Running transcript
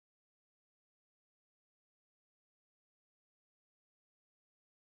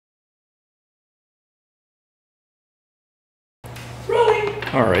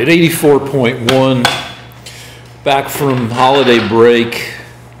All right, 84.1, back from holiday break.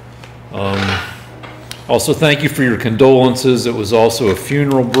 Also, thank you for your condolences. It was also a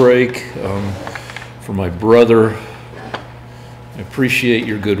funeral break for my brother. I appreciate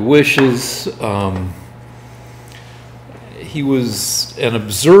your good wishes. He was an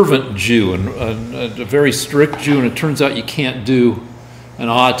observant Jew and a very strict Jew, and it turns out you can't do an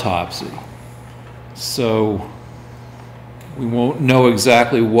autopsy. So we won't know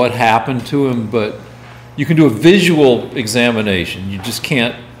exactly what happened to him, but you can do a visual examination. You just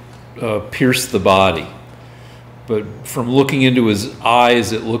can't pierce the body. But from looking into his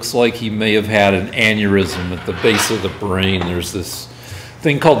eyes, it looks like he may have had an aneurysm at the base of the brain. There's this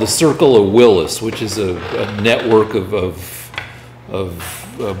thing called the Circle of Willis, which is a network of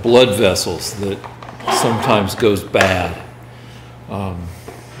blood vessels that sometimes goes bad. And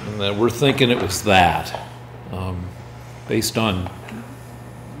that we're thinking it was that, based on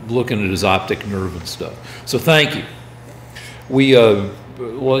looking at his optic nerve and stuff. So thank you. We,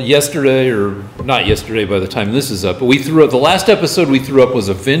 well, yesterday, or not yesterday by the time this is up, but we threw up, the last episode we threw up was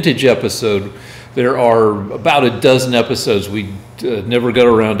a vintage episode. There are about a dozen episodes we never got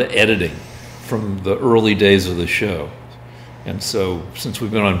around to editing from the early days of the show. And so, since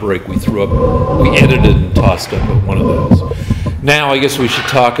we've been on break, we edited and tossed up one of those. Now, I guess we should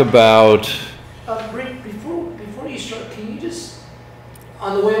talk about... Rick, before you start, can you just...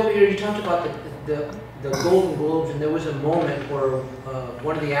 On the way over here, you talked about the Golden Globes, and there was a moment where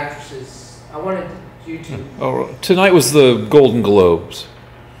one of the actresses... I wanted you to... Oh, tonight was the Golden Globes.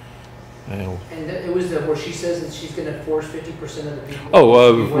 And it was where she says that she's going to force 50% of the people...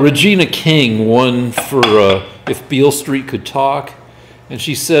 Oh, Regina King won for If Beale Street Could Talk. And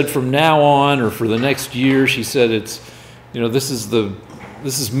she said from now on, or for the next year, she said it's, you know, this is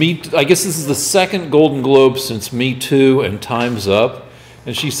Me, I guess this is the second Golden Globe since Me Too and Time's Up.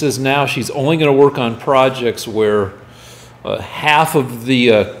 And she says now she's only going to work on projects where half of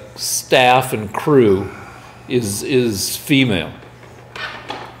the staff and crew is female.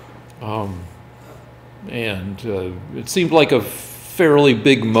 It seemed like a fairly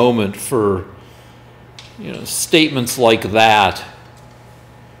big moment for, you know, statements like that.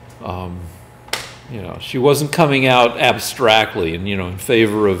 You know, she wasn't coming out abstractly and, you know, in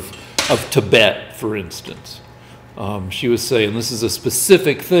favor of Tibet, for instance. She was saying, this is a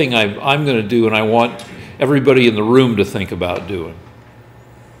specific thing I'm going to do, and I want everybody in the room to think about doing.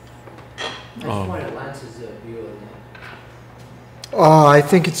 That's quite a Lance's view of that. I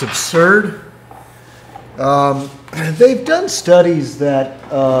think it's absurd. They've done studies that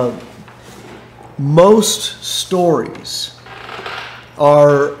most stories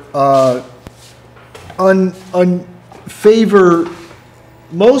are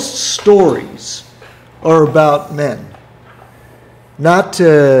most stories are about men. I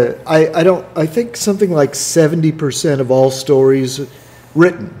think something like 70% of all stories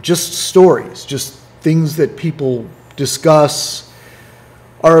written, just stories, just things that people discuss,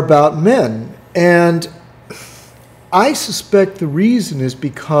 are about men. And I suspect the reason is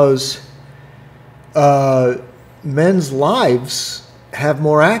because men's lives have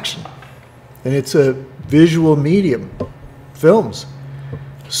more action, and it's a visual medium, films.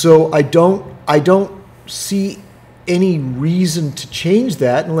 So I don't see any reason to change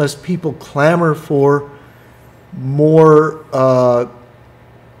that unless people clamor for more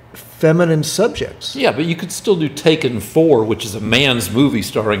feminine subjects. Yeah, but you could still do Taken 4, which is a man's movie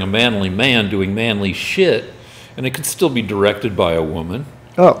starring a manly man doing manly shit, and it could still be directed by a woman.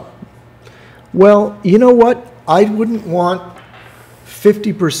 Oh. Well, you know what? I wouldn't want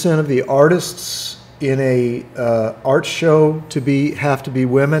 50% of the artists in a art show to have to be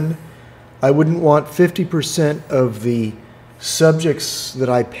women. I wouldn't want 50% of the subjects that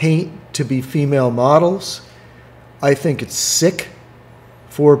I paint to be female models. I think it's sick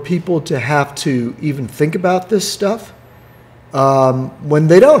for people to have to even think about this stuff when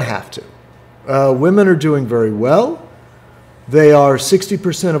they don't have to. Women are doing very well. They are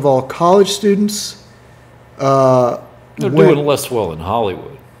 60% of all college students. They're doing less well in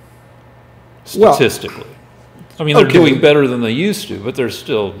Hollywood, statistically. I mean, they're doing better than they used to, but they're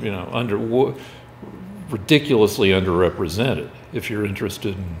still, you know, ridiculously underrepresented, if you're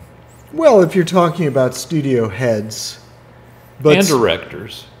interested in... Well, if you're talking about studio heads... and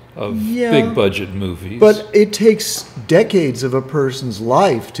directors of big-budget movies. But it takes decades of a person's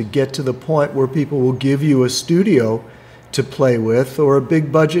life to get to the point where people will give you a studio to play with or a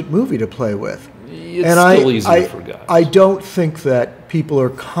big-budget movie to play with. It's still easy to forget. I don't think that people are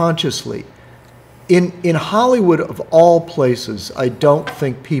consciously... In Hollywood, of all places, I don't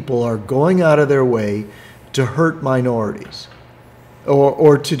think people are going out of their way to hurt minorities.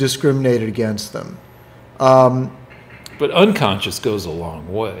 or to discriminate against them. But unconscious goes a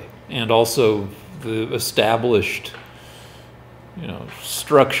long way, and also the established,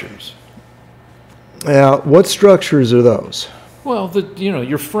 structures. Yeah, what structures are those? Well,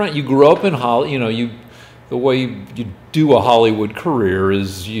 your friend, you grew up in Hollywood, the way you do a Hollywood career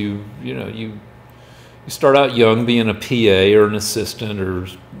is you start out young being a PA or an assistant or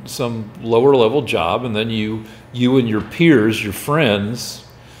some lower level job, and then you and your peers, your friends,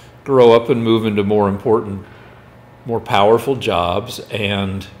 grow up and move into more important, more powerful jobs.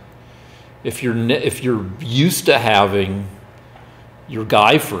 And if you're used to having your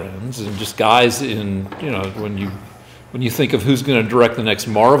guy friends and just guys in, when you think of who's going to direct the next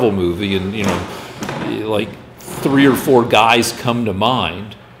Marvel movie, and like 3 or 4 guys come to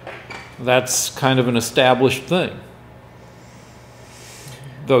mind, that's kind of an established thing.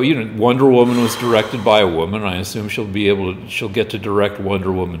 Though Wonder Woman was directed by a woman, I assume she'll get to direct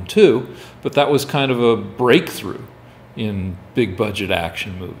Wonder Woman 2, but that was kind of a breakthrough in big budget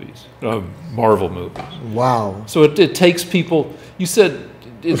action movies, Marvel movies. Wow. So it takes people. You said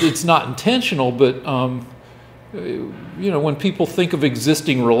it's not intentional, but when people think of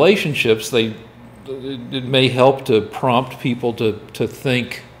existing relationships, it may help to prompt people to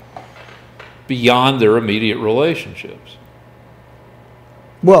think beyond their immediate relationships.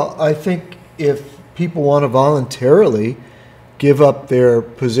 Well, I think if people want to voluntarily give up their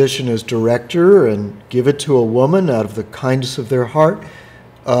position as director and give it to a woman out of the kindness of their heart,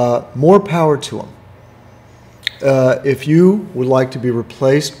 more power to them. If you would like to be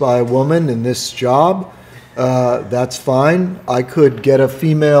replaced by a woman in this job, that's fine. I could get a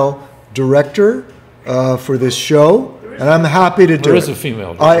female director for this show, and I'm happy to do it. There is a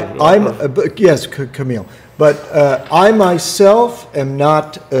female director. Yes, Camille. But I myself am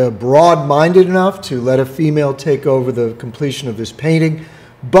not broad-minded enough to let a female take over the completion of this painting.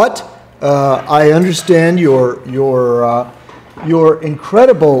 But I understand your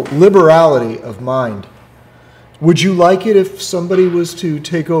incredible liberality of mind. Would you like it if somebody was to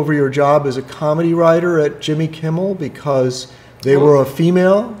take over your job as a comedy writer at Jimmy Kimmel because they were a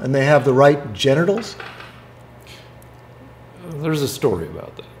female and they have the right genitals? There's a story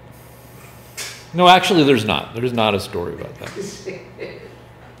about that. No, actually, there's not. There's not a story about that. Say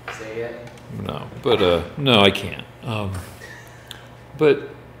it. No, but no, I can't. But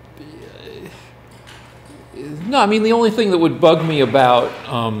no, I mean the only thing that would bug me about,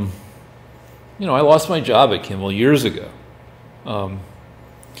 I lost my job at Kimmel years ago,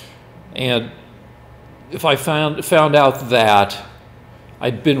 and if I found out that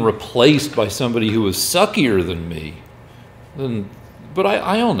I'd been replaced by somebody who was suckier than me, then. But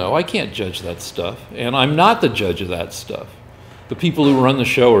I don't know. I can't judge that stuff. And I'm not the judge of that stuff. The people who run the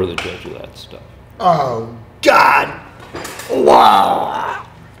show are the judge of that stuff. Oh, God. Wow.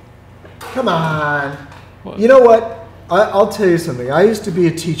 Come on. What? You know what? I'll tell you something. I used to be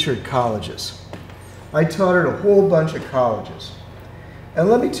a teacher at colleges. I taught at a whole bunch of colleges. And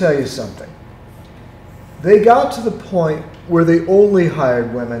let me tell you something. They got to the point where they only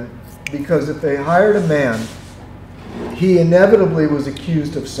hired women because if they hired a man, he inevitably was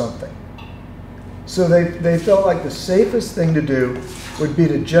accused of something. So they felt like the safest thing to do would be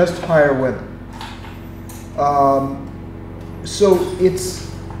to just hire women. So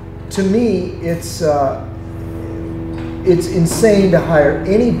to me, it's insane to hire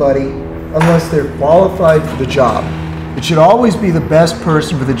anybody unless they're qualified for the job. It should always be the best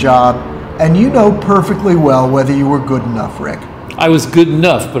person for the job, and you know perfectly well whether you were good enough, Rick. I was good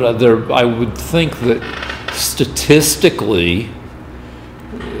enough, but I would think that statistically,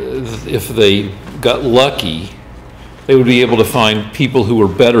 if they got lucky, they would be able to find people who were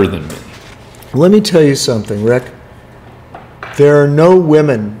better than me. Let me tell you something, Rick. There are no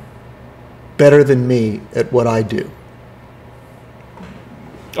women better than me at what I do.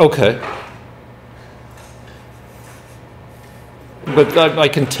 Okay. But I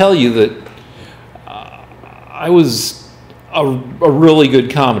can tell you that I was a really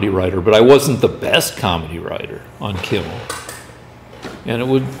good comedy writer, but I wasn't the best comedy writer on Kimmel. And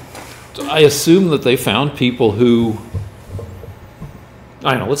I assume that they found people who,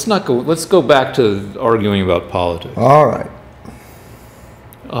 I don't know, let's go back to arguing about politics. All right.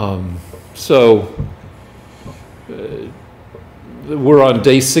 We're on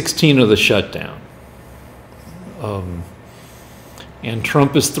day 16 of the shutdown. And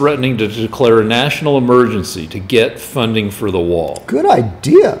Trump is threatening to declare a national emergency to get funding for the wall. Good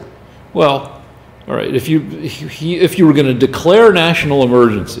idea. Well, all right, if you were going to declare a national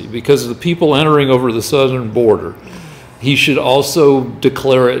emergency because of the people entering over the southern border, he should also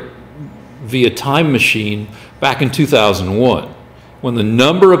declare it via time machine back in 2001. when the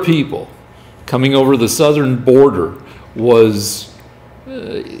number of people coming over the southern border was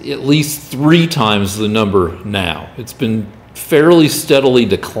at least 3 times the number now. It's been fairly steadily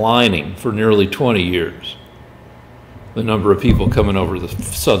declining for nearly 20 years, the number of people coming over the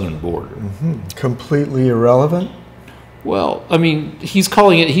southern border. Completely irrelevant? Well, I mean, he's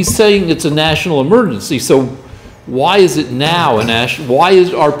saying it's a national emergency, so why is it now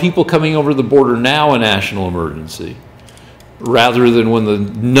are people coming over the border now a national emergency, rather than when the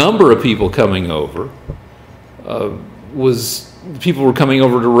number of people coming over people were coming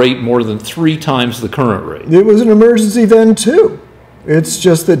over at a rate more than 3 times the current rate? It was an emergency then, too. It's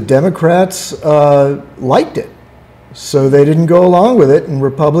just that Democrats liked it, so they didn't go along with it, and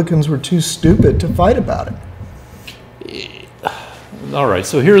Republicans were too stupid to fight about it. All right,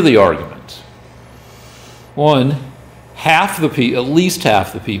 so here are the arguments. One, at least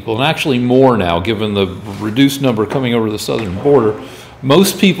half the people, and actually more now, given the reduced number coming over the southern border,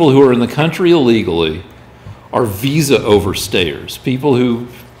 most people who are in the country illegally are visa overstayers, people who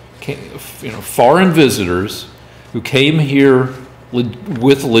foreign visitors who came here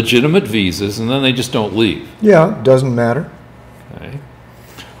with legitimate visas, and then they just don't leave. Yeah, doesn't matter. Okay.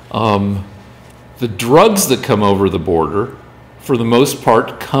 The drugs that come over the border, for the most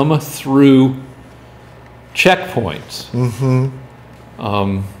part, come through checkpoints,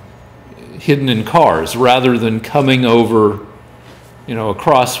 hidden in cars, rather than coming over,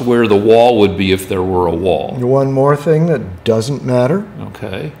 across where the wall would be if there were a wall. One more thing that doesn't matter.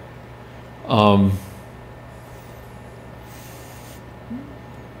 Okay.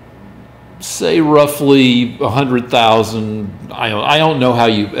 Say roughly 100,000. I don't know how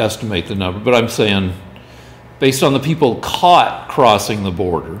you estimate the number, but I'm saying, based on the people caught crossing the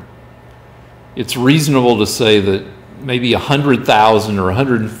border, it's reasonable to say that maybe 100,000 or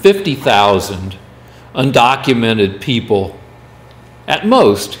 150,000 undocumented people, at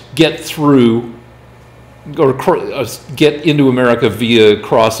most, get through or get into America via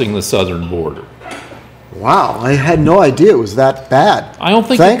crossing the southern border. Wow, I had no idea it was that bad. I don't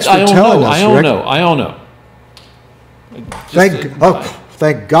think. Thanks for telling us, Rick. I don't know.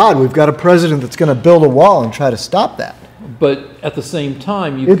 Thank God we've got a president that's going to build a wall and try to stop that. But at the same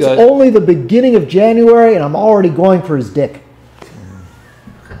time, It's only the beginning of January, and I'm already going for his dick.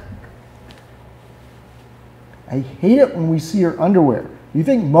 I hate it when we see her underwear. You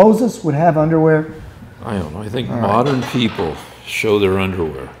think Moses would have underwear? I don't know. I think modern people show their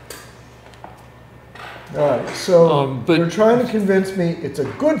underwear. All right, so but you're trying to convince me it's a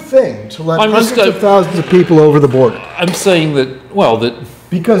good thing to let I'm hundreds just, of thousands of people over the border. I'm saying that, well, that...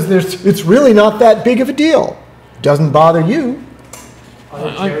 Because it's really not that big of a deal. Doesn't bother you. Are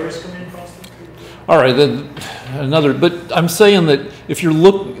there terrorists coming across the street? All right, then but I'm saying that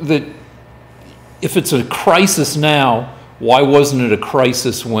if it's a crisis now, why wasn't it a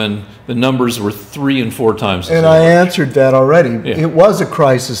crisis when the numbers were 3 and 4 times as And large? I answered that already. Yeah. It was a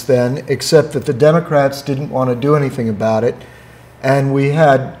crisis then, except that the Democrats didn't want to do anything about it. And we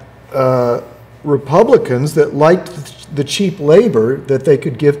had Republicans that liked the cheap labor that they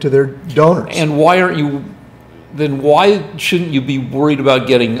could give to their donors. And why shouldn't you be worried about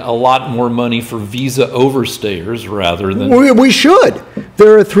getting a lot more money for visa overstayers rather than... We should.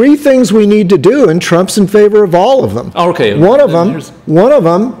 There are 3 things we need to do, and Trump's in favor of all of them. Okay. One of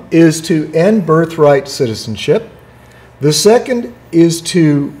them is to end birthright citizenship. The second is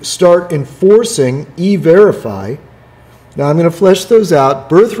to start enforcing E-Verify. Now, I'm going to flesh those out.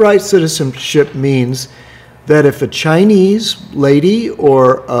 Birthright citizenship means that if a Chinese lady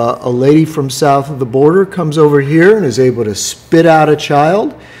or a lady from south of the border comes over here and is able to spit out a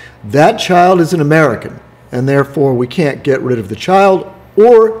child, that child is an American, and therefore we can't get rid of the child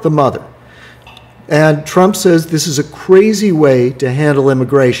or the mother. And Trump says this is a crazy way to handle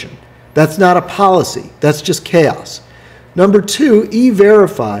immigration. That's not a policy. That's just chaos. Number 2,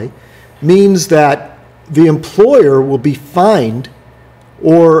 E-Verify means that the employer will be fined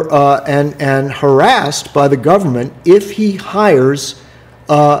or and harassed by the government if he hires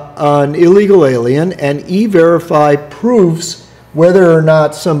an illegal alien, and E-Verify proves whether or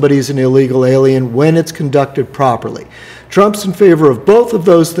not somebody's an illegal alien when it's conducted properly. Trump's in favor of both of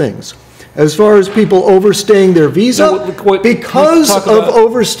those things. As far as people overstaying their visa, because of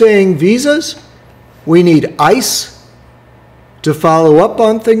overstaying visas, we need ICE to follow up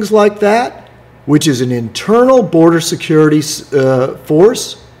on things like that, which is an internal border security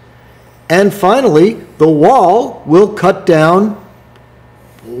force. And finally, the wall will cut down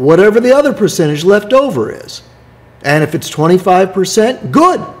whatever the other percentage left over is. And if it's 25%,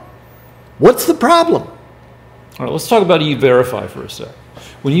 good. What's the problem? All right, let's talk about E-Verify for a sec.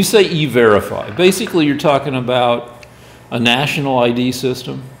 When you say E-Verify, basically you're talking about a national ID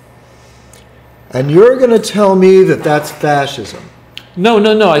system. And you're going to tell me that that's fascism? No,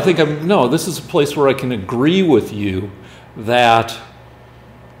 no, no. I think no, this is a place where I can agree with you that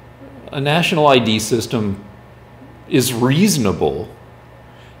a national ID system is reasonable,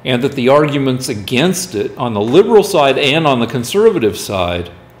 and that the arguments against it on the liberal side and on the conservative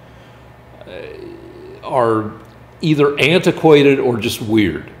side are either antiquated or just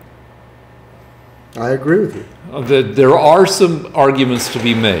weird. I agree with you. That there are some arguments to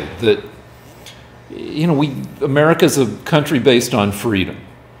be made that, you know, America's a country based on freedom,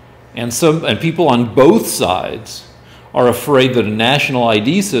 and people on both sides are afraid that a national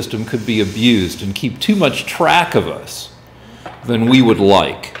ID system could be abused and keep too much track of us than we would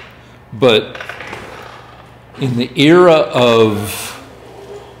like. But in the era of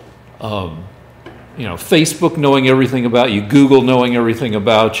you know, Facebook knowing everything about you, Google knowing everything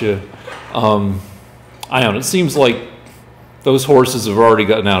about you, I don't know, it seems like those horses have already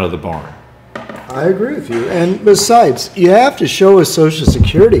gotten out of the barn. I agree with you. And besides, you have to show a Social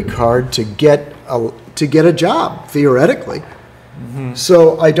Security card to get a job, theoretically. Mm-hmm.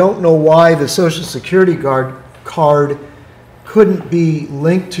 So I don't know why the Social Security card couldn't be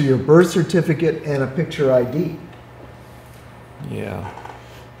linked to your birth certificate and a picture ID. Yeah.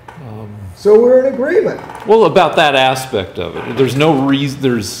 So we're in agreement. Well, about that aspect of it, there's no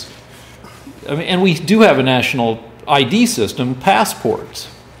reason. I mean, and we do have a national ID system, passports.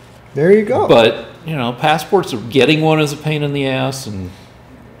 There you go. But you know, passports, getting one is a pain in the ass, and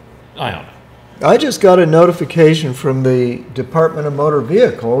I don't know. I just got a notification from the Department of Motor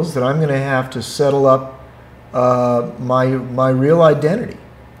Vehicles that I'm going to have to settle up my real identity.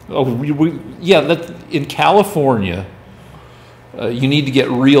 Oh, yeah. In California, you need to get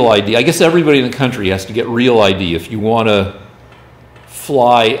real ID. I guess everybody in the country has to get real ID if you want to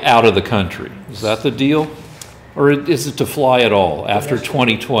fly out of the country. Is that the deal? Or is it to fly at all after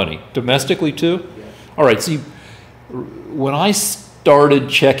 2020? Domestically too? Yeah. All right, see, when I started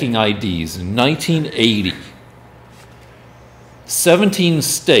checking IDs in 1980, 17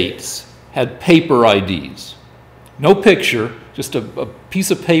 states had paper IDs. No picture, just a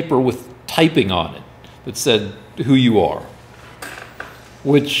piece of paper with typing on it that said who you are,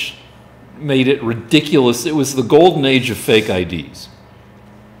 which made it ridiculous. It was the golden age of fake IDs.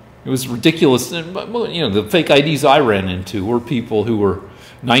 It was ridiculous. And, you know, the fake IDs I ran into were people who were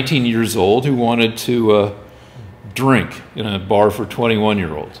 19 years old who wanted to drink in a bar for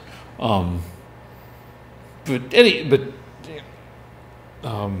 21-year-olds.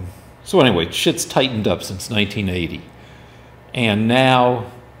 So anyway, shit's tightened up since 1980. And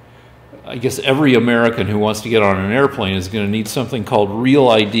now, I guess every American who wants to get on an airplane is going to need something called Real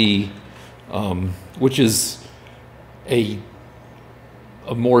ID, which is a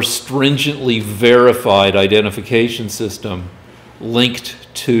more stringently verified identification system linked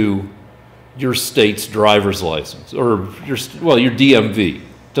to your state's driver's license, or your DMV. It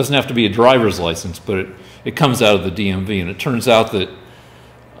doesn't have to be a driver's license, but it comes out of the DMV. And it turns out that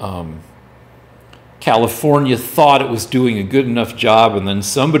California thought it was doing a good enough job, and then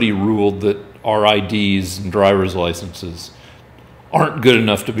somebody ruled that our IDs and driver's licenses aren't good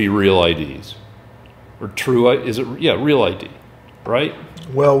enough to be real IDs. Or true, real ID, right?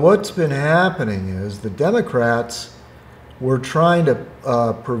 Well, what's been happening is the Democrats were trying to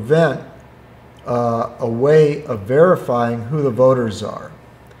prevent a way of verifying who the voters are.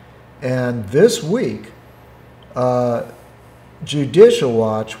 And this week, Judicial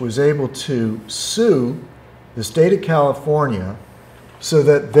Watch was able to sue the state of California so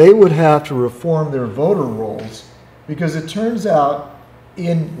that they would have to reform their voter rolls, because it turns out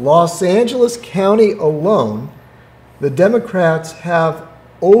in Los Angeles County alone, the Democrats have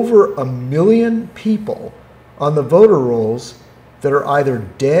over 1 million people on the voter rolls that are either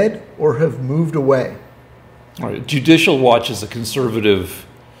dead or have moved away. All right. Judicial Watch is a conservative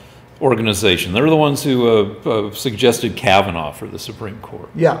organization. They're the ones who suggested Kavanaugh for the Supreme Court.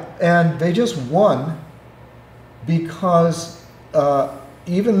 Yeah, and they just won because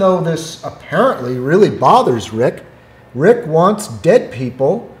even though this apparently really bothers Rick wants dead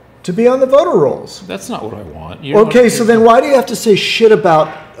people to be on the voter rolls. That's not what I want. Okay, so then why do you have to say shit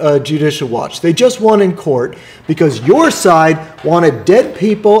about Judicial Watch? They just won in court because your side wanted dead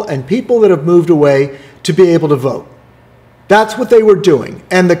people and people that have moved away to be able to vote. That's what they were doing.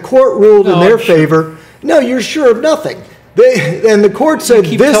 And the court ruled in their favor. No, you're sure of nothing. And the court said,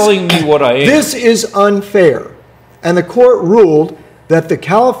 you keep telling me what I am. This is unfair. And the court ruled that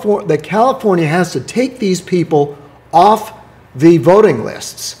California has to take these people off the voting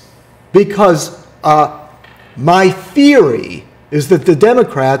lists, because my theory is that the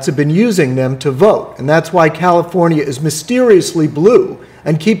Democrats have been using them to vote. And that's why California is mysteriously blue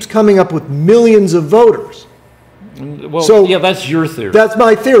and keeps coming up with millions of voters. Well, so, yeah, that's your theory. That's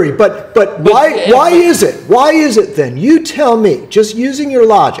my theory. But why is it? Why is it then? You tell me, just using your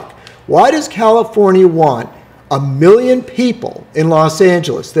logic, why does California want 1 million people in Los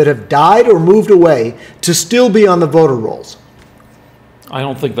Angeles that have died or moved away to still be on the voter rolls? I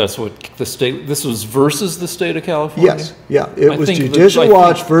don't think that's what the state, this was versus the state of California? Yes, yeah. It was Judicial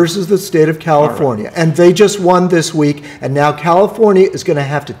Watch versus the state of California. Right. And they just won this week, and now California is going to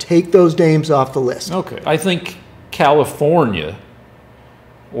have to take those names off the list. Okay. I think California,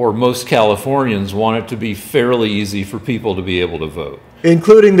 or most Californians, want it to be fairly easy for people to be able to vote.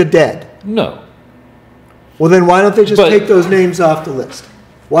 Including the dead? No. Well, then why don't they just take those names off the list?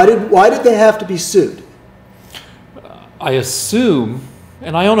 Why did they have to be sued? I assume...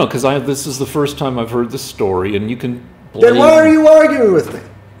 And I don't know, because this is the first time I've heard this story, and you can blame... Then why are you arguing with me?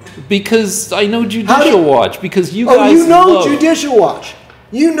 Because I know Judicial Watch, because you guys Oh, you know Judicial Watch.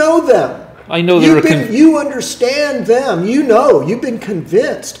 You know them. I know you understand them. You know. You've been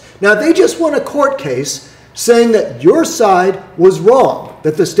convinced. Now, they just won a court case saying that your side was wrong,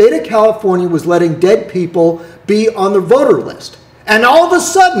 that the state of California was letting dead people be on the voter list. And all of a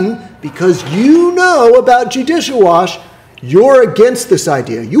sudden, because you know about Judicial Watch, you're against this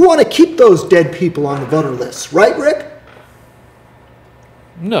idea. You want to keep those dead people on the voter lists, right, Rick?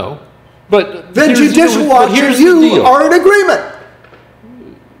 No. But then Judicial Watch and you are in agreement.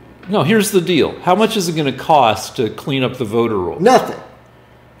 No, here's the deal. How much is it going to cost to clean up the voter roll? Nothing.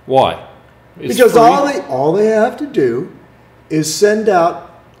 Why? Because all they have to do is send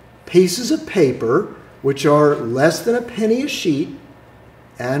out pieces of paper, which are less than a penny a sheet,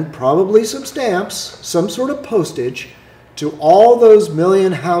 and probably some stamps, some sort of postage, to all those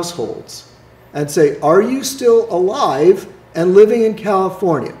million households and say, are you still alive and living in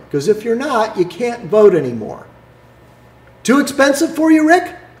California? Because if you're not, you can't vote anymore. Too expensive for you,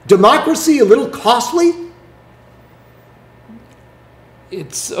 Rick? Democracy a little costly?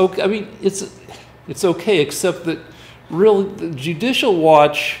 It's okay. I mean, it's okay, except that really the Judicial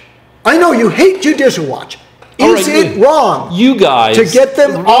Watch... I know you hate Judicial Watch. Is it wrong you guys to get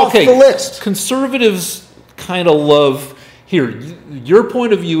them off the list? Conservatives kind of love... Here, your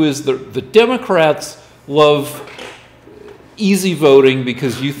point of view is that the Democrats love easy voting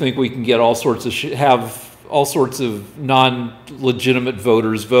because you think we can get all sorts of have all sorts of non-legitimate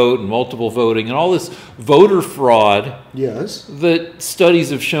voters vote and multiple voting and all this voter fraud. Yes. That studies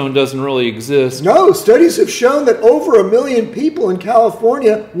have shown doesn't really exist. No, studies have shown that over 1 million people in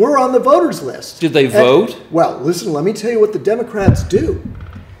California were on the voters list. Did they vote? Well, listen, let me tell you what the Democrats do.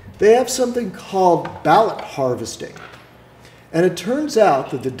 They have something called ballot harvesting. And it turns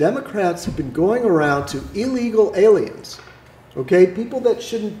out that the Democrats have been going around to illegal aliens, okay, people that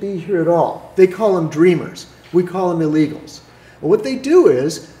shouldn't be here at all. They call them dreamers. We call them illegals. And what they do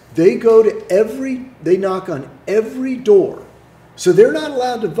is they go to they knock on every door. So they're not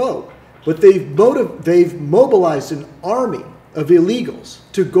allowed to vote, but they've mobilized an army of illegals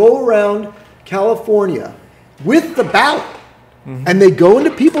to go around California with the ballot. Mm-hmm. And they go into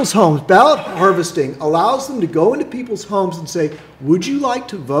people's homes. Ballot harvesting allows them to go into people's homes and say, would you like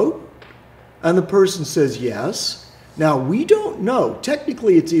to vote? And the person says yes. Now, we don't know.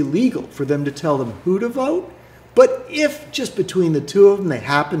 Technically, it's illegal for them to tell them who to vote. But if just between the two of them they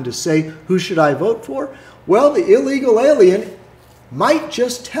happen to say, who should I vote for? Well, the illegal alien might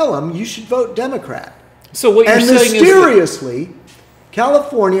just tell them you should vote Democrat. So what you're saying is mysteriously,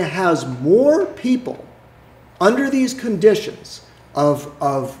 California has more people under these conditions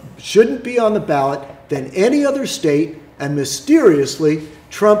of shouldn't be on the ballot than any other state, and mysteriously,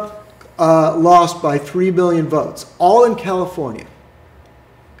 Trump lost by 3 million votes, all in California.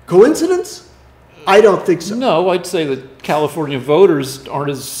 Coincidence? I don't think so. No, I'd say that California voters aren't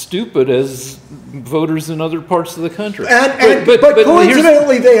as stupid as voters in other parts of the country. But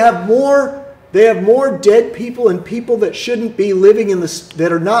coincidentally, they have more dead people and people that shouldn't be living that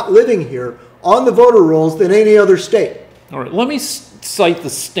are not living here on the voter rolls than any other state. All right, let me cite the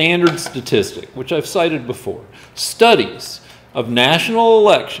standard statistic, which I've cited before. Studies of national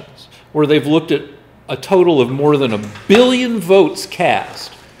elections where they've looked at a total of more than 1 billion votes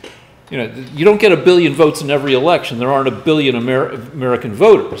cast. You know, you don't get 1 billion votes in every election. There aren't 1 billion American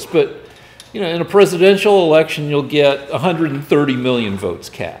voters. But, you know, in a presidential election, you'll get 130 million votes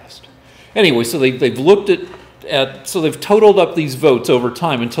cast. Anyway, so they've looked so they've totaled up these votes over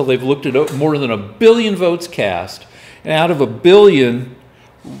time until they've looked at more than 1 billion votes cast. And out of 1 billion,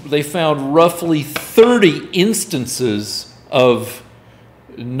 they found roughly 30 instances of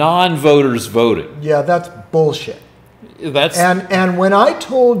non-voters voting. Yeah, that's bullshit. That's And when I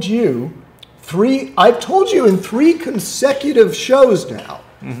told you I've told you in 3 consecutive shows now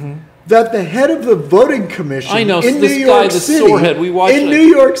that the head of the voting commission I know, in this New guy, York the City, sorehead, we watched in it. New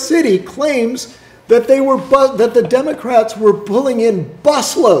York City claims that that the Democrats were pulling in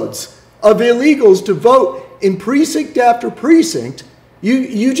busloads of illegals to vote in precinct after precinct.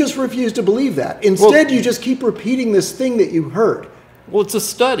 You just refuse to believe that. Instead, you just keep repeating this thing that you heard. Well, it's a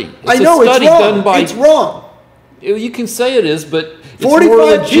study. I know, a study it's wrong. done by. It's wrong. You can say it is, but it's more 45 people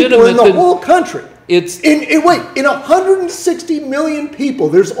legitimate in the than whole country. it's. In 160 million people,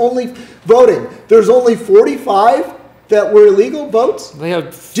 there's only voting. There's only 45 that were illegal votes. They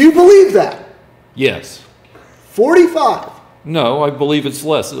have. Do you believe that? Yes. 45. No, I believe it's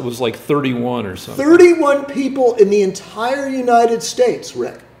less. It was like 31 or something. 31 people in the entire United States,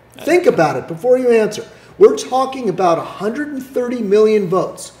 Rick. Think about it before you answer. We're talking about 130 million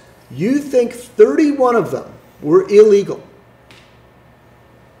votes. You think 31 of them were illegal?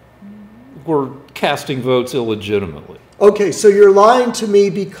 We're casting votes illegitimately. Okay, so you're lying to me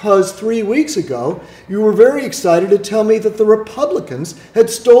because 3 weeks ago you were very excited to tell me that the Republicans had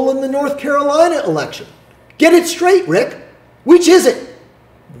stolen the North Carolina election. Get it straight, Rick. Which is it?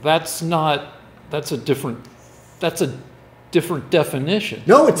 That's a different definition.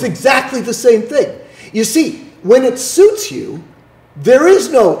 No, it's exactly the same thing. You see, when it suits you, there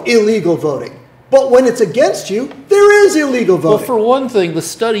is no illegal voting. But when it's against you, there is illegal voting. Well, for one thing, the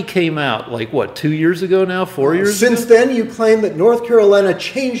study came out like, what, 2 years ago now? 4 years ago? Since then, you claim that North Carolina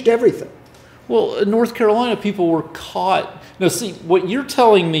changed everything. Well, in North Carolina, people were caught. Now, see, what you're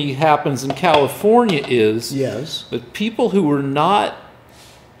telling me happens in California is Yes. that people who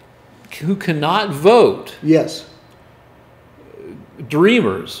cannot vote, Yes.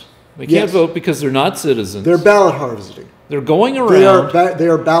 dreamers, they can't Yes. vote because they're not citizens. They're ballot harvesting. They're going They around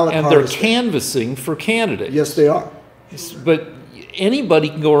are ballot and they're harvesting. canvassing for candidates. Yes, they are. But anybody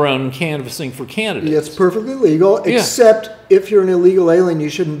can go around canvassing for candidates. It's perfectly legal, Yeah. except if you're an illegal alien, you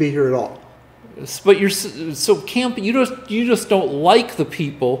shouldn't be here at all. But you just don't like the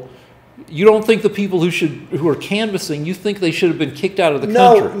people. You don't think the people who are canvassing. You think they should have been kicked out of the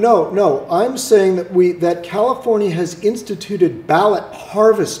country. No. I'm saying that California has instituted ballot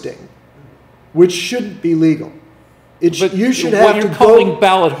harvesting, which shouldn't be legal. But you should what have you're to calling go.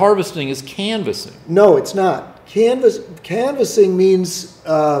 ballot harvesting is canvassing. No, it's not. Canvassing means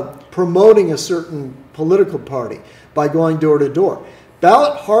promoting a certain political party by going door to door.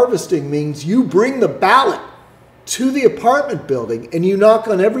 Ballot harvesting means you bring the ballot to the apartment building and you knock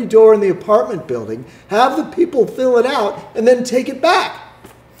on every door in the apartment building, have the people fill it out, and then take it back.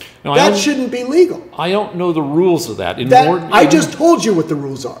 Now, That shouldn't be legal. I don't know the rules of that. I just told you what the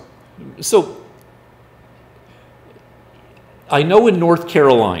rules are. So I know in North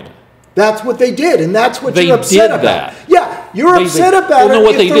Carolina. That's what they did, and that's what They you're upset did about. that. Yeah, you're upset about well, no, it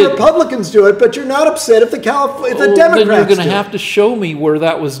what if they the did- Republicans do it, but you're not upset if the Democrats Then you're going to do have it. to show me where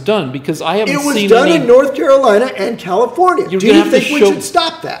that was done because I haven't It was seen done any. in North Carolina and California. You're Do gonna you have to think we show- should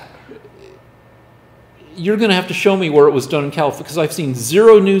stop that? You're going to have to show me where it was done in California because I've seen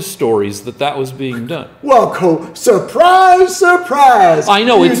zero news stories that was being done. Well, surprise, surprise. I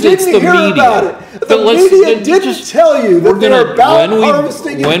know, you it's didn't the hear media. about it. The But let's- media then didn't just- tell you that We're there gonna are ballot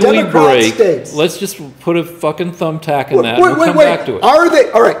harvesting in when we Democrat break. states. Let's just put a fucking thumbtack in Wait, that. And we'll come back to it. Are they?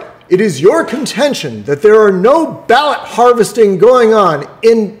 All right. It is your contention that there are no ballot harvesting going on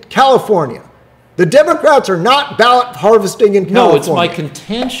in California. The Democrats are not ballot harvesting in California. No, it's my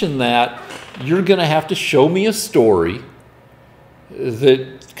contention that you're going to have to show me a story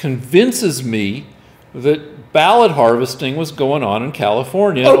that convinces me that ballot harvesting was going on in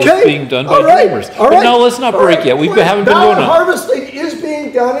California. And it was being done by dreamers. All But right. no, let's not All break right. yet. We Wait, haven't been ballot going on. harvesting is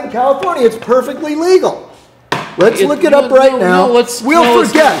being done in California. It's perfectly legal. Let's look it up no, right no, now. no, let's- we'll no, let's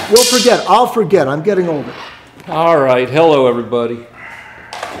forget. not. We'll forget. I'll forget. I'm getting older. All right. Hello, everybody.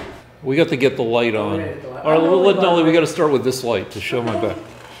 We got to get the light on. yeah, the light. All right, we got to start with this light to show my back.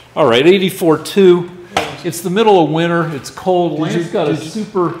 All right, 84.2. It's the middle of winter. It's cold. Lance's got a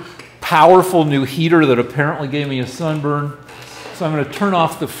super powerful new heater that apparently gave me a sunburn. So I'm going to turn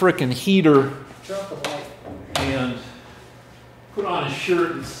off the frickin' heater Turn off the light. and put on a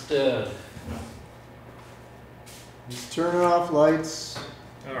shirt instead. Just turn off lights.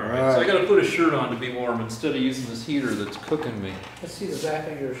 All right, so I got to put a shirt on to be warm instead of using this heater that's cooking me. Let's see the back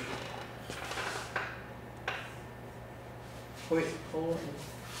of yours. Wait, hold on.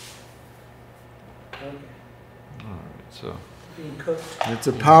 Okay, All right, so being cooked. It's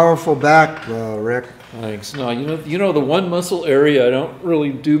a powerful back, Rick. thanks. No, you know the one muscle area I don't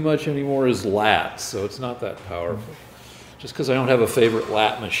really do much anymore is lats, so it's not that powerful. Just because I don't have a favorite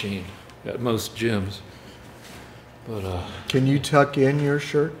lat machine at most gyms. But Can you tuck in your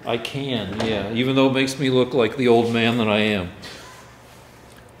shirt? I can, yeah, even though it makes me look like the old man that I am.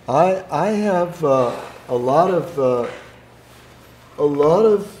 I have a lot of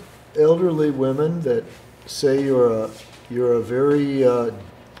elderly women that say you're a very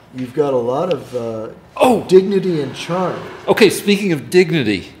you've got a lot of dignity and charm. Okay, speaking of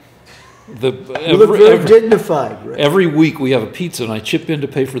dignity, You look very dignified, Rick. every week we have a pizza, and I chip in to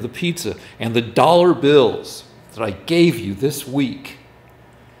pay for the pizza, and the dollar bills that I gave you this week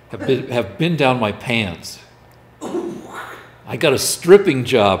have been down my pants. I got a stripping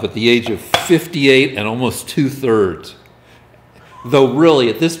job at the age of 58 and almost 2/3. Though really,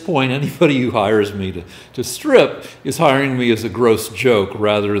 at this point, anybody who hires me to strip is hiring me as a gross joke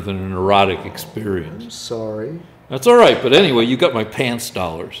rather than an erotic experience. I'm sorry. That's all right, but anyway, you got my pants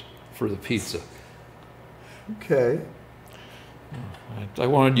dollars for the pizza. Okay. I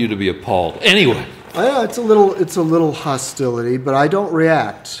wanted you to be appalled. Anyway. I know it's a little hostility, but I don't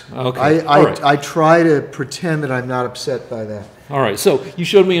react. Okay. All right. I try to pretend that I'm not upset by that. All right. So you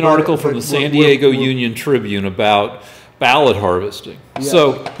showed me an article from the San Diego Union Tribune about ballot harvesting. Yes.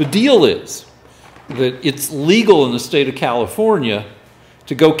 So the deal is that it's legal in the state of California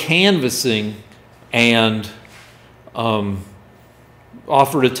to go canvassing and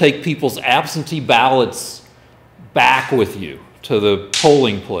offer to take people's absentee ballots back with you to the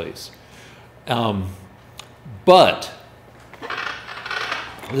polling place. But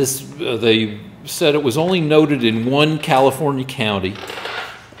they said it was only noted in one California county,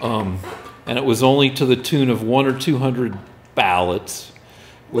 and it was only to the tune of 100 or 200 ballots.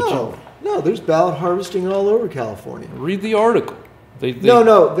 Which No, there's ballot harvesting all over California. Read the article. They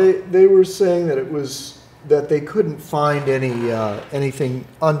were saying that it was that they couldn't find anything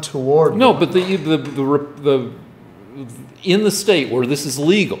untoward. No, but in the state where this is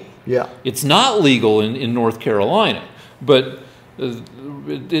legal. Yeah. It's not legal in North Carolina, but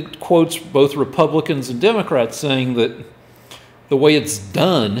it quotes both Republicans and Democrats saying that the way it's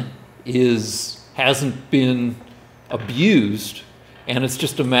done hasn't been abused, and it's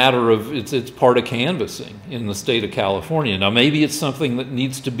just a matter of it's part of canvassing in the state of California. Now maybe it's something that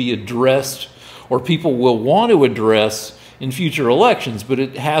needs to be addressed, or people will want to address in future elections, but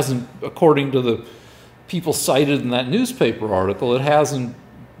it hasn't, according to the people cited in that newspaper article, it hasn't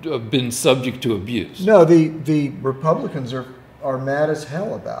been subject to abuse. No, the Republicans are mad as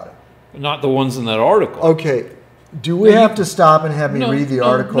hell about it. Not the ones in that article. Okay. Do we have to stop and have me read the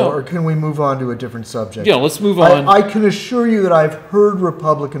article, no. or can we move on to a different subject? Yeah, let's move on. I can assure you that I've heard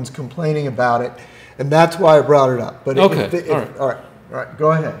Republicans complaining about it, and that's why I brought it up. But okay, all right,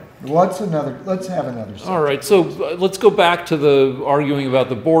 go ahead. Let's have another subject. All right, so let's go back to the arguing about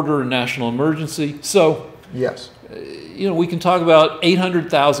the border and national emergency. So, yes. We can talk about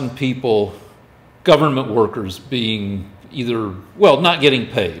 800,000 people, government workers, being either, not getting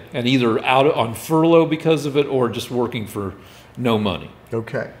paid, and either out on furlough because of it or just working for no money.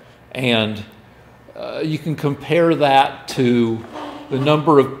 Okay. And you can compare that to the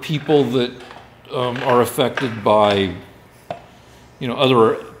number of people that are affected by,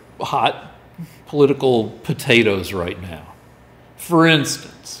 other hot political potatoes right now. For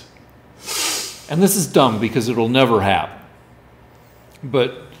instance, and this is dumb because it'll never happen,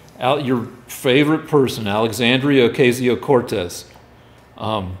 but your favorite person, Alexandria Ocasio-Cortez,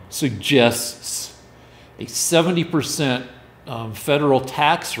 suggests a 70% federal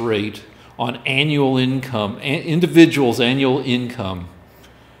tax rate on annual income, individuals' annual income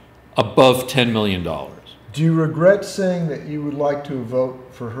above $10 million. Do you regret saying that you would like to vote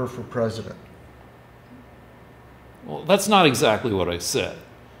for her for president? Well, that's not exactly what I said.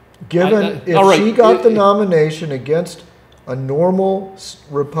 Given if she got the nomination against a normal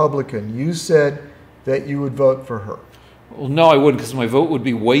Republican, you said that you would vote for her. Well, no, I wouldn't, because my vote would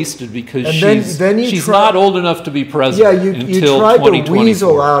be wasted because and she's not old enough to be president until 2024. You tried to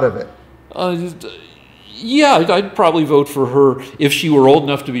weasel out of it. Yeah, I'd probably vote for her if she were old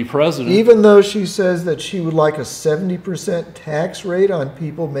enough to be president. Even though she says that she would like a 70% tax rate on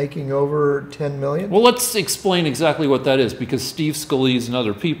people making over $10 million? Well, let's explain exactly what that is, because Steve Scalise and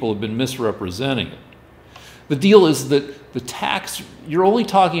other people have been misrepresenting it. The deal is that the tax, you're only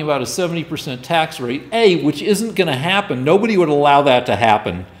talking about a 70% tax rate, which isn't going to happen. Nobody would allow that to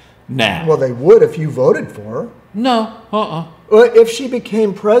happen now. Well, they would if you voted for her. No, Well, if she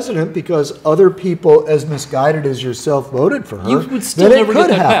became president because other people as misguided as yourself voted for her, you would still never get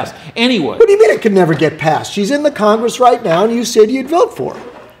that passed. Anyway. What do you mean it could never get passed? She's in the Congress right now, and you said you'd vote for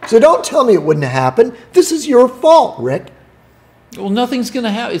her. So don't tell me it wouldn't happen. This is your fault, Rick. Well, nothing's going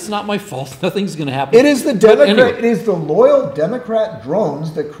to happen. It's not my fault. Nothing's going to happen. It is the Democrat. Anyway. It is the loyal Democrat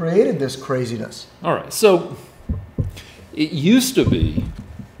drones that created this craziness. All right. So It used to be,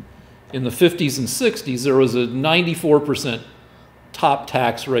 in the 50s and 60s, there was a 94% top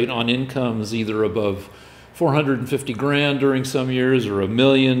tax rate on incomes either above 450 grand during some years or $1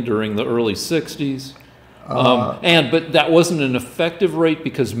 million during the early 60s. But that wasn't an effective rate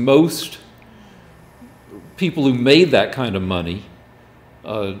because most people who made that kind of money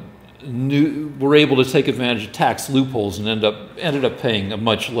were able to take advantage of tax loopholes and ended up paying a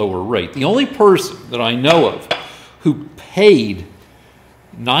much lower rate. The only person that I know of who paid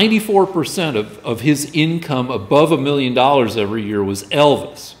 94% of his income above $1 million every year was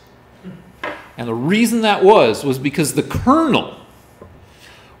Elvis. And the reason that was because the Colonel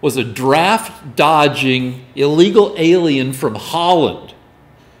was a draft-dodging illegal alien from Holland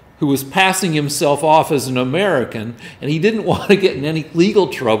who was passing himself off as an American, and he didn't want to get in any legal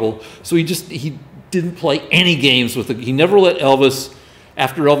trouble, so he didn't play any games with it. He never let Elvis,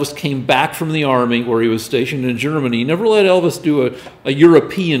 after Elvis came back from the army where he was stationed in Germany, he never let Elvis do a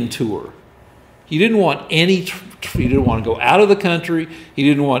European tour. He didn't want he didn't want to go out of the country. He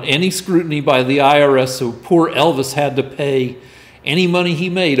didn't want any scrutiny by the IRS, so poor Elvis had to pay any money he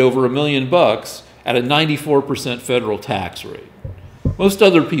made over $1 million at a 94% federal tax rate. Most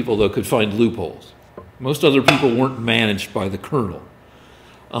other people, though, could find loopholes. Most other people weren't managed by the Colonel.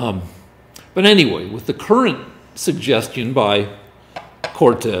 But anyway, with the current suggestion by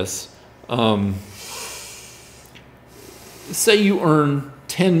Cortez, say you earn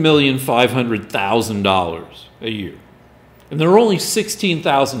 $10,500,000 a year. And there are only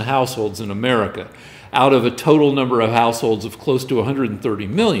 16,000 households in America out of a total number of households of close to 130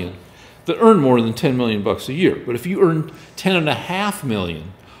 million that earn more than $10 million a year. But if you earn $10.5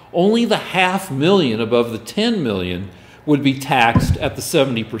 million, only the $500,000 above the $10 million would be taxed at the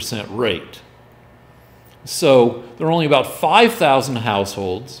 70% rate. So there are only about 5,000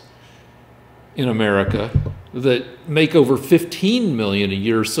 households in America that make over $15 million a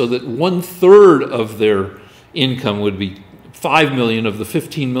year, so that 1/3 of their income would be $5 million of the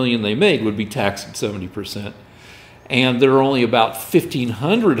 $15 million they made would be taxed at 70%. And there are only about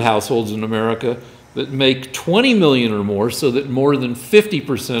 1,500 households in America that make $20 million or more, so that more than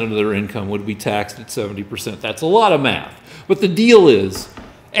 50% of their income would be taxed at 70%. That's a lot of math. But the deal is,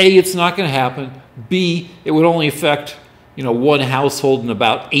 A, it's not going to happen. B, it would only affect, one household in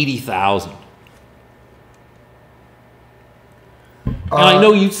about 80,000. And I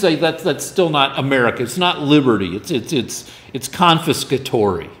know you'd say that's still not America. It's not liberty. It's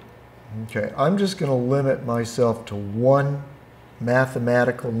confiscatory. Okay, I'm just going to limit myself to one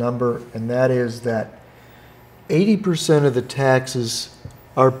mathematical number, and that is that 80% of the taxes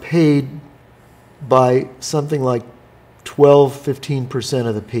are paid by something like 12–15%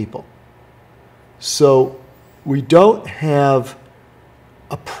 of the people. So we don't have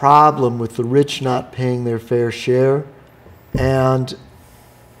a problem with the rich not paying their fair share. And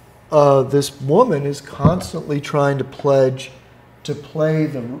this woman is constantly trying to play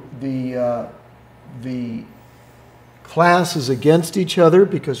the classes against each other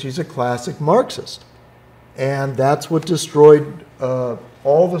because she's a classic Marxist. And that's what destroyed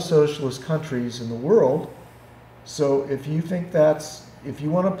all the socialist countries in the world. So if you think if you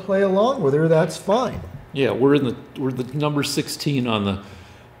want to play along with her, that's fine. Yeah, we're the number 16 on the.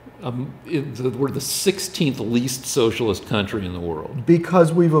 We're the 16th least socialist country in the world.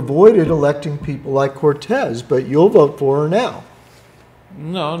 Because we've avoided electing people like Cortez, but you'll vote for her now.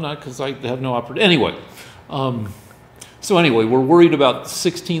 No, not because I have no opportunity. Anyway, so anyway, we're worried about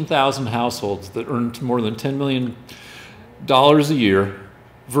 16,000 households that earn more than $10 million a year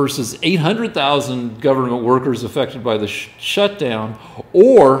versus 800,000 government workers affected by the shutdown,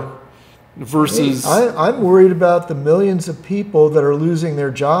 or versus... I'm worried about the millions of people that are losing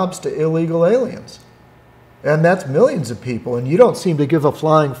their jobs to illegal aliens. And that's millions of people, and you don't seem to give a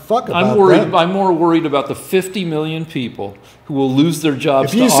flying fuck about them. I'm more worried about the 50 million people who will lose their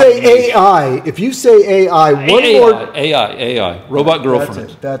jobs to automation. If you say AI, AI, robot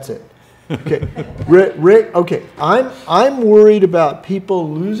girlfriend. That's it. Okay, Rick. Okay, I'm worried about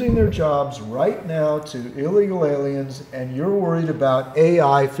people losing their jobs right now to illegal aliens, and you're worried about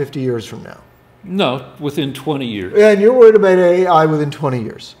AI 50 years from now. No, within 20 years. And you're worried about AI within 20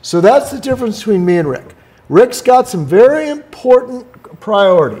 years. So that's the difference between me and Rick. Rick's got some very important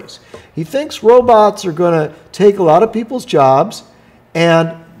priorities. He thinks robots are going to take a lot of people's jobs,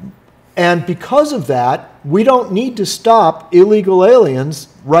 and because of that, we don't need to stop illegal aliens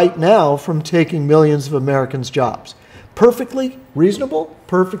right now from taking millions of Americans' jobs. Perfectly reasonable,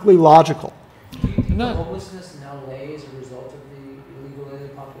 perfectly logical. Do you think the homelessness in LA is a result of the illegal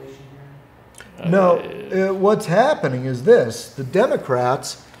alien population here? No, what's happening is this. The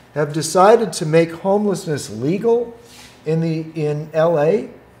Democrats have decided to make homelessness legal in LA,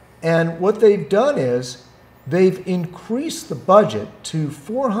 and what they've done is they've increased the budget to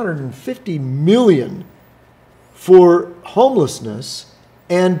 $450 million for homelessness,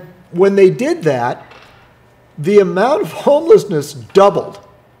 and when they did that, the amount of homelessness doubled.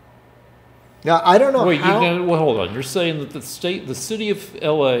 Now, I don't know how... Well, hold on. You're saying that the city of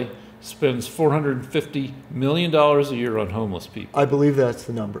LA spends $450 million a year on homeless people. I believe that's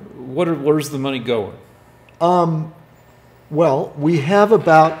the number. Where's the money going? Well, we have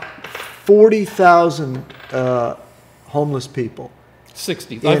about 40,000 homeless people.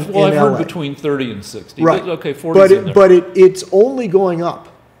 60. I've heard LA. Between 30 and 60. Right. But, okay, 40 in there. But it's only going up.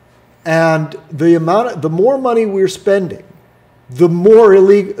 And the more money we're spending, the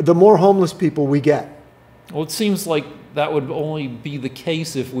more homeless people we get. Well, it seems like that would only be the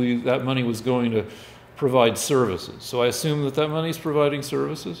case if that money was going to provide services. So I assume that money is providing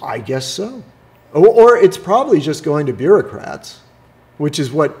services? I guess so. Or it's probably just going to bureaucrats, which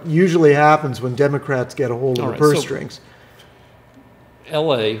is what usually happens when Democrats get a hold of the purse strings.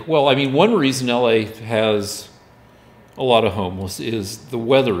 LA, well, I mean, one reason LA has a lot of homeless is the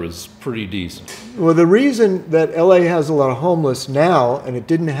weather is pretty decent. Well, the reason that LA has a lot of homeless now, and it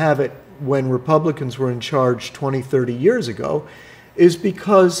didn't have it when Republicans were in charge 20, 30 years ago, is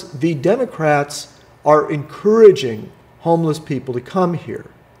because the Democrats are encouraging homeless people to come here.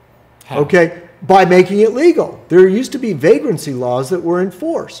 How? Okay, by making it legal. There used to be vagrancy laws that were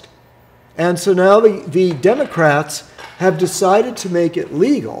enforced. And so now the Democrats have decided to make it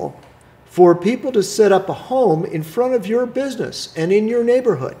legal for people to set up a home in front of your business and in your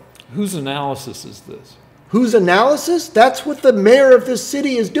neighborhood. Whose analysis is this? Whose analysis? That's what the mayor of this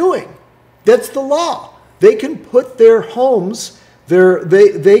city is doing. That's the law. They can put their homes,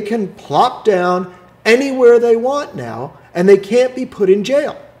 they can plop down anywhere they want now, and they can't be put in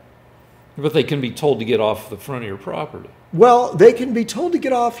jail. But they can be told to get off the front of your property. Well, they can be told to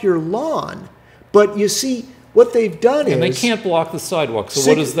get off your lawn, but you see, what they've done is... And they can't block the sidewalk, so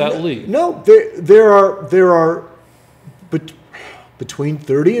what does that leave? No, there are between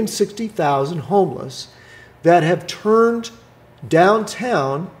 30 and 60,000 homeless that have turned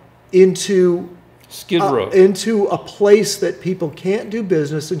downtown into Skid Row. Into a place that people can't do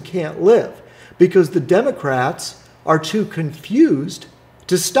business and can't live because the Democrats are too confused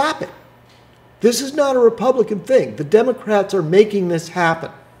to stop it. This is not a Republican thing. The Democrats are making this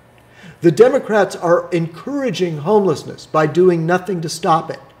happen. The Democrats are encouraging homelessness by doing nothing to stop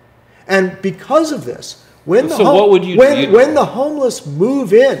it. And because of this, when the homeless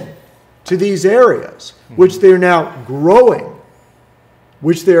move in to these areas, which they're now growing,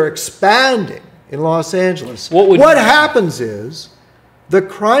 which they're expanding in Los Angeles, what happens is the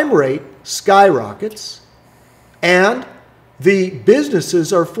crime rate skyrockets and the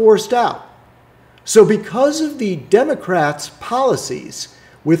businesses are forced out. So because of the Democrats' policies,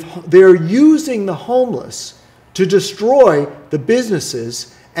 they're using the homeless to destroy the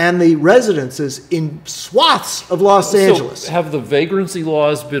businesses and the residences in swaths of Los Angeles. So have the vagrancy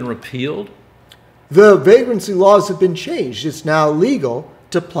laws been repealed? The vagrancy laws have been changed. It's now legal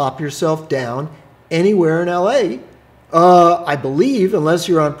to plop yourself down anywhere in LA, I believe, unless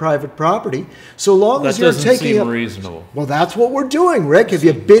you're on private property, so long as you're taking... That doesn't seem reasonable. Well, that's what we're doing, Rick. Have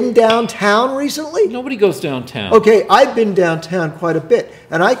you been downtown recently? Nobody goes downtown. Okay, I've been downtown quite a bit,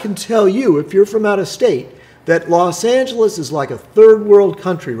 and I can tell you, if you're from out of state, that Los Angeles is like a third world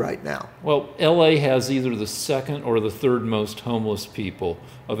country right now. Well, LA has either the second or the third most homeless people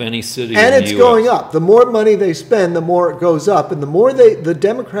of any city and in the US. And it's going up. The more money they spend, the more it goes up. And the more the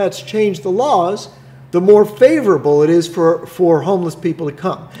Democrats change the laws, the more favorable it is for homeless people to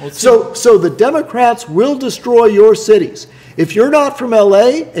come. Well, so the Democrats will destroy your cities. If you're not from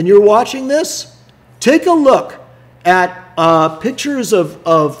LA and you're watching this, take a look at pictures of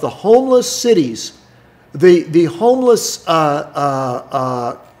the homeless cities, the homeless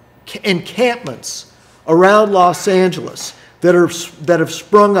encampments around Los Angeles that have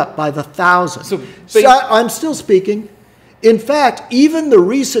sprung up by the thousands. So I'm still speaking. In fact, even the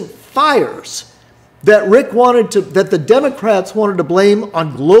recent fires that that the Democrats wanted to blame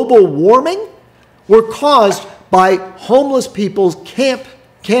on global warming were caused by homeless people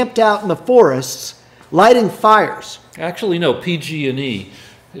camped out in the forests lighting fires. Actually, no, PG&E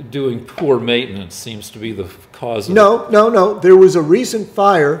doing poor maintenance seems to be the cause of it. No. There was a recent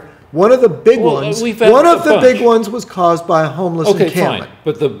fire. One of the big ones. Big ones was caused by a homeless encampment. Fine.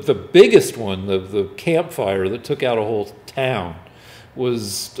 But the biggest one, the campfire that took out a whole town,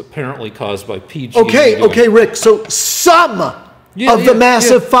 was apparently caused by PG&E. Okay, Rick. So some of the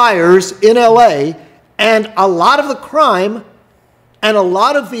massive fires in LA and a lot of the crime and a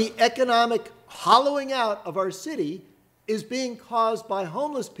lot of the economic hollowing out of our city is being caused by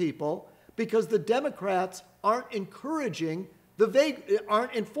homeless people because the Democrats aren't encouraging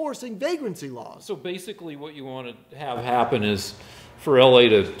aren't enforcing vagrancy laws. So basically what you want to have happen is for LA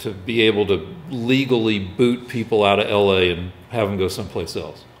to be able to legally boot people out of LA and have them go someplace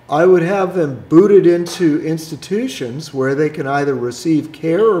else. I would have them booted into institutions where they can either receive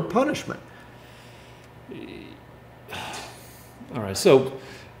care or punishment. All right, so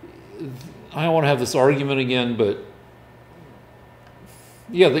I don't want to have this argument again, but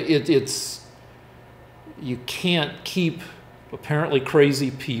yeah, it's you can't keep apparently crazy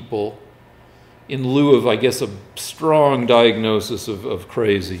people in lieu of, I guess, a strong diagnosis of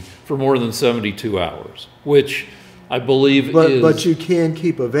crazy for more than 72 hours, which I believe is... But you can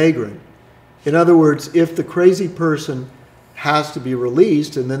keep a vagrant. In other words, if the crazy person has to be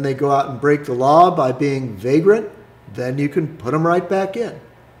released and then they go out and break the law by being vagrant, then you can put them right back in.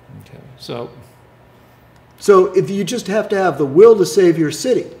 Okay, so if you just have to have the will to save your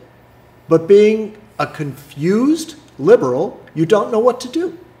city, but being a confused liberal, you don't know what to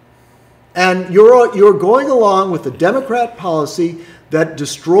do. And you're going along with the Democrat policy that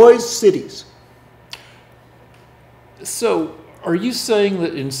destroys cities. So are you saying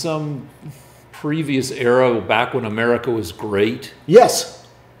that in some previous era, back when America was great, Yes.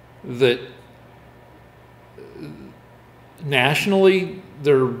 that nationally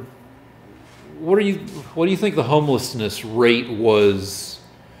what do you think the homelessness rate was,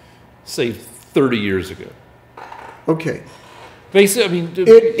 say, 30 years ago? Okay. Basically, I mean,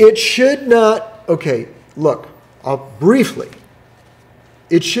 It should not, okay, look, briefly,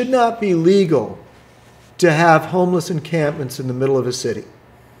 it should not be legal to have homeless encampments in the middle of a city.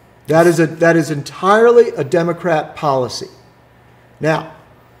 That is entirely a Democrat policy. Now,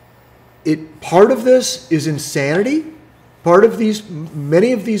 part of this is insanity.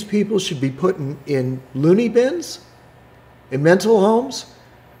 Many of these people should be put in loony bins, in mental homes.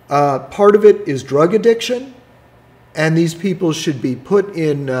 Part of it is drug addiction. And these people should be put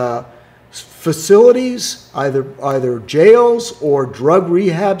in facilities, either jails or drug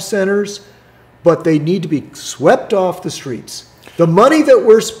rehab centers, but they need to be swept off the streets. The money that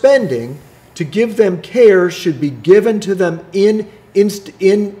we're spending to give them care should be given to them in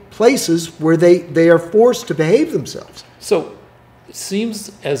places where they are forced to behave themselves. So it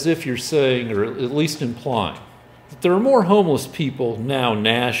seems as if you're saying, or at least implying, that there are more homeless people now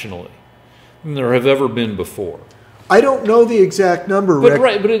nationally than there have ever been before. I don't know the exact number,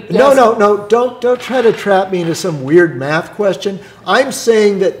 Rick. No. Don't try to trap me into some weird math question. I'm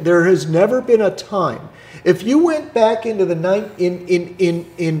saying that there has never been a time. If you went back into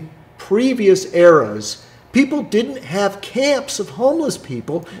in previous eras, people didn't have camps of homeless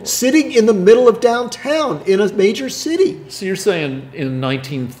people sitting in the middle of downtown in a major city. So you're saying in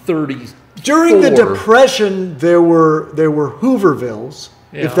 1930s, during the Depression, there were Hoovervilles,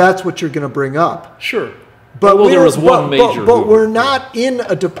 if that's what you're going to bring up. Sure. But there was one major. But we're not in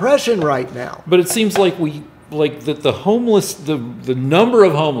a depression right now. But it seems like the homeless, the number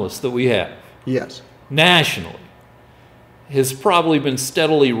of homeless that we have, yes, nationally, has probably been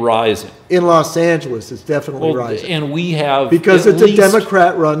steadily rising. In Los Angeles, it's definitely rising. And we have because it's a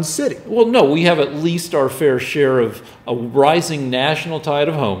Democrat-run city. Well, no, we have at least our fair share of a rising national tide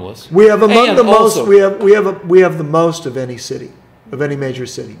of homeless. We have among the most. We have the most of any city, of any major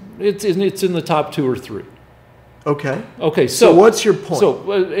city. It's in the top 2 or 3. Okay. Okay. So what's your point?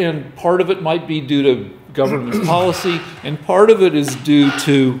 So, and part of it might be due to government policy, and part of it is due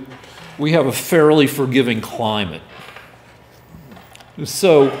to we have a fairly forgiving climate.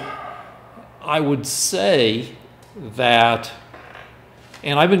 So, I would say that,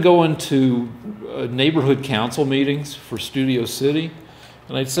 and I've been going to neighborhood council meetings for Studio City,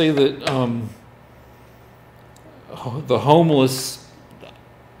 and I'd say that the homeless.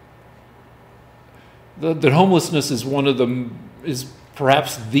 That homelessness is is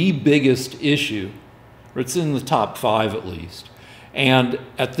perhaps the biggest issue, or it's in the top 5 at least. And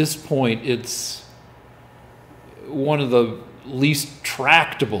at this point, it's one of the least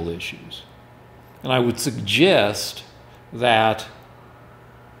tractable issues. And I would suggest that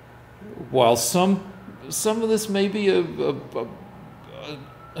while some of this may be an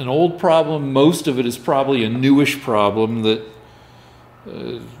old problem, most of it is probably a newish problem that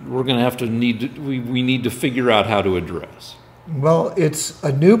we're going to have to we need to figure out how to address. Well, it's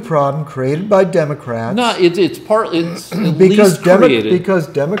a new problem created by Democrats. No, it's at least created. Because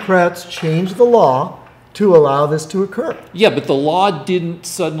Democrats changed the law to allow this to occur. Yeah, but the law didn't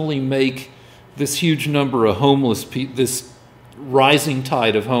suddenly make this huge number of homeless people, this rising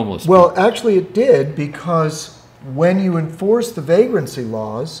tide of homeless people. Well, actually it did, because when you enforce the vagrancy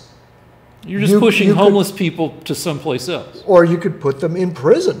laws, You're just pushing homeless people to someplace else. Or you could put them in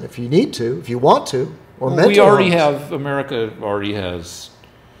prison if you need to, if you want to, or Well, mental we already homes. have, America already has,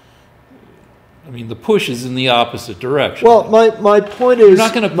 I mean, the push is in the opposite direction. Well, my point is,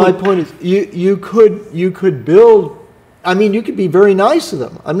 not gonna my put- point is, you could build. I mean, you could be very nice to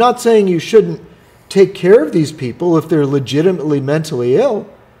them. I'm not saying you shouldn't take care of these people if they're legitimately mentally ill.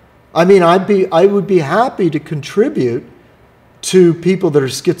 I mean, I would be happy to contribute to people that are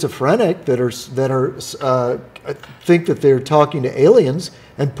schizophrenic, that are think that they're talking to aliens,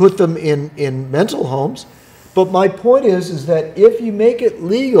 and put them in mental homes. But my point is that if you make it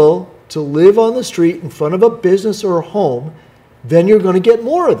legal to live on the street in front of a business or a home, then you're going to get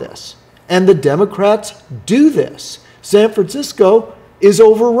more of this. And the Democrats do this. San Francisco is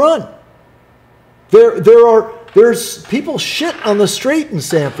overrun. There's people shit on the street in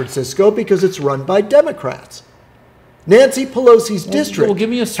San Francisco because it's run by Democrats. Nancy Pelosi's district well, give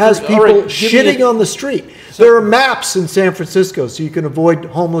me a has all people right, give me shitting a- on the street. There are maps in San Francisco so you can avoid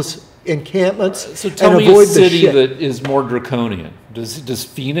homeless encampments So tell and me a avoid the city shit. that is more draconian. Does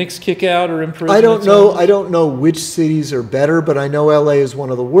Phoenix kick out or imprison? I don't its know. homeless? I don't know which cities are better, but I know LA is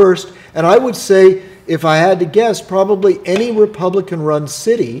one of the worst. And I would say, if I had to guess, probably any Republican-run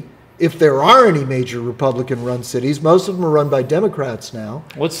city, if there are any major Republican-run cities, most of them are run by Democrats now.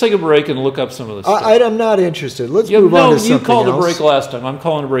 Let's take a break and look up some of this stuff. I'm not interested. Let's Yeah, move on no, to you something called a else. break last time. I'm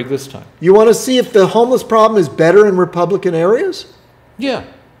calling a break this time. You want to see if the homeless problem is better in Republican areas? Yeah.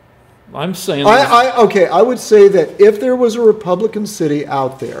 I'm saying Okay, I would say that if there was a Republican city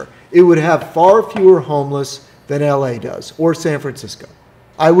out there, it would have far fewer homeless than LA does, or San Francisco.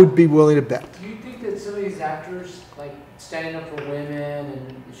 I would be willing to bet. Do you think that some of these actors, like standing up for women,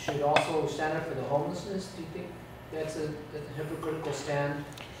 and should also stand up for the homelessness? Do you think that's a hypocritical stand?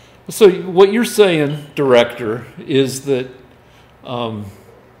 So what you're saying, director, is that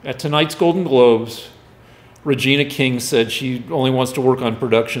at tonight's Golden Globes, Regina King said she only wants to work on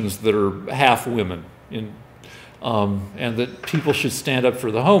productions that are half women, and that people should stand up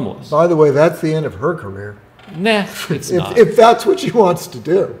for the homeless. By the way, that's the end of her career. Nah, it's not. If that's what she wants to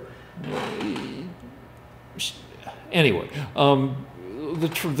do. Anyway,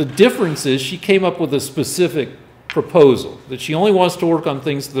 the difference is she came up with a specific proposal that she only wants to work on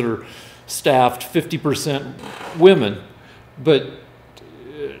things that are staffed 50% women, but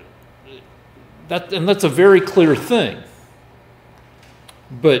that's a very clear thing.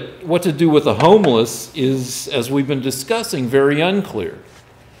 But what to do with the homeless is, as we've been discussing, very unclear.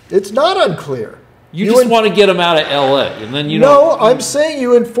 It's not unclear. You just want to get them out of LA, and then you No, I'm saying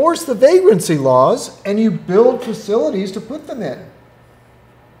you enforce the vagrancy laws and you build facilities to put them in.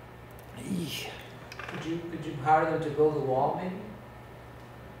 Could you hire them to build a wall, maybe?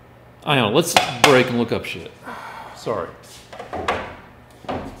 I don't know. Let's break and look up shit. Sorry. What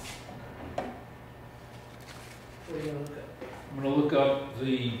are you gonna look at? I'm going to look up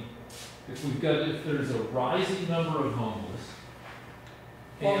if there's a rising number of homeless,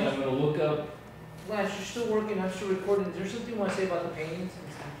 and I'm going to look up. Lance, you're still working, I'm still recording. Is there something you want to say about the paintings?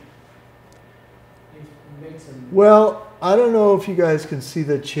 You've made some. Well, I don't know if you guys can see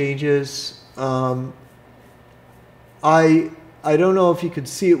the changes. I don't know if you can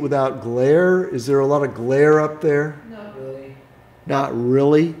see it without glare. Is there a lot of glare up there? Not really. Not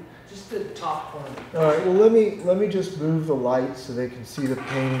really. Just the top corner. All right, well, let me just move the light so they can see the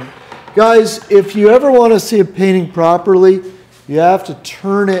painting. Guys, if you ever want to see a painting properly, you have to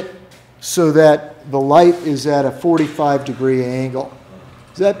turn it so that the light is at a 45-degree angle.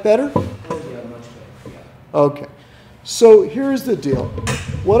 Is that better? Oh, yeah, much better. Yeah. Okay. So here's the deal.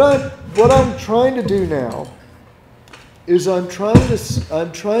 What I'm trying to do now is I'm trying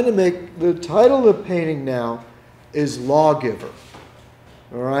to make the title of the painting now is Lawgiver.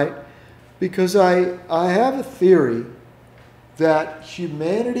 All right? Because I have a theory that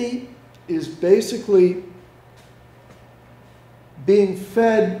humanity is basically being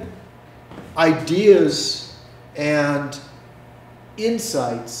fed ideas and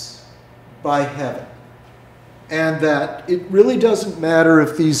insights by heaven. And that it really doesn't matter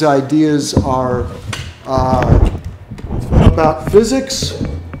if these ideas are about physics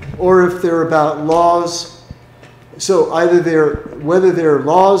or if they're about laws. So whether they're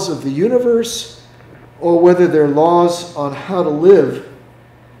laws of the universe or whether they're laws on how to live,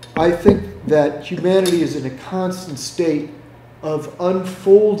 I think that humanity is in a constant state of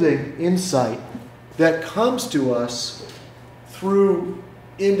unfolding insight that comes to us through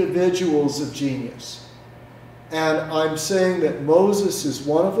individuals of genius. And I'm saying that Moses is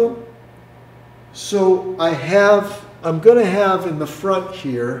one of them. So I'm going to have in the front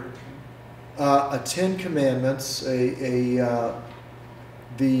here a 10 Commandments, the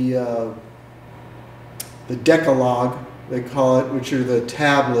the Decalogue, they call it, which are the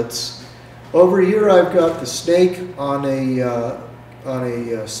tablets. Over here I've got the snake on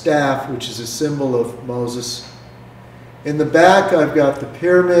a staff, which is a symbol of Moses. In the back I've got the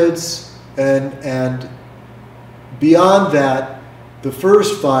pyramids, and beyond that, the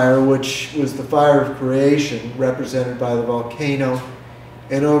first fire, which was the fire of creation, represented by the volcano.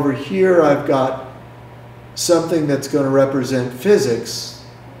 And over here I've got something that's going to represent physics.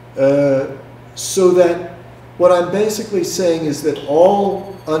 So that what I'm basically saying is that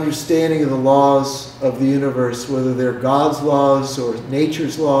all understanding of the laws of the universe, whether they're God's laws or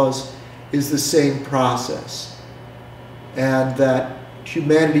nature's laws, is the same process. And that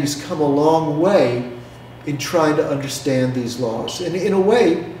humanity's come a long way in trying to understand these laws. And in a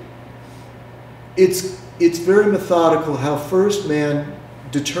way, it's very methodical how first man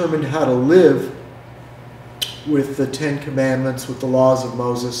determined how to live with the Ten Commandments, with the laws of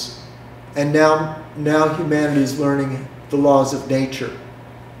Moses, and now humanity is learning the laws of nature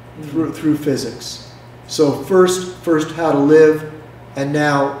through physics. So first how to live, and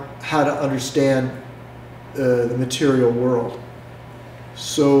now how to understand the material world.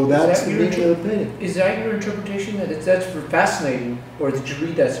 So that's the nature of the painting. Is that your interpretation? That's fascinating, or did you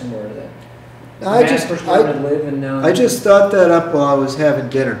read that somewhere? That I just thought that up while I was having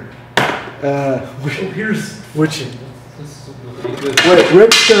dinner. Wait,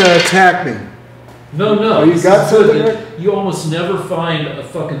 Rick's gonna attack me. No. Oh, you got something, Rick? You almost never find a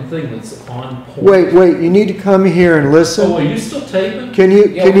fucking thing that's on point. Wait, you need to come here and listen. Oh, are you still taping? Can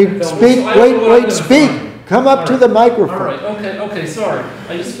you speak? Wait, speak. Come up to the microphone. All right, okay, sorry.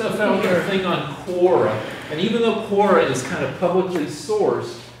 I just found a thing on Quora, and even though Quora is kind of publicly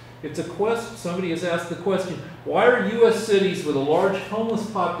sourced, it's a question. Somebody has asked the question: why are U.S. cities with a large homeless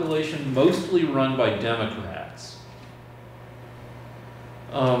population mostly run by Democrats?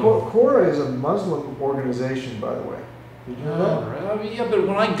 Quora is a Muslim organization, by the way. Did you know that? Right. I mean, yeah, but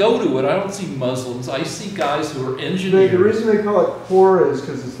when I go to it, I don't see Muslims. I see guys who are engineers. The reason they call it Quora is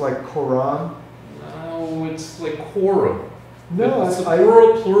because it's like Quran. No, it's like quorum. No, it's the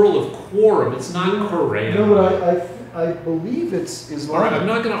plural of quorum. It's not Quran. No, but I believe it's Islamic. All right, I'm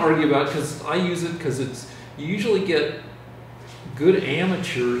not going to argue about it because I use it because you usually get good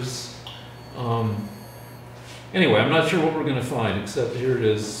amateurs. Anyway, I'm not sure what we're going to find, except here it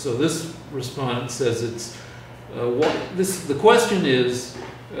is. So this respondent says it's the question is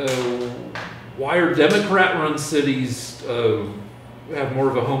why are Democrat-run cities have more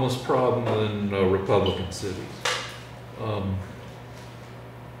of a homeless problem than Republican cities? And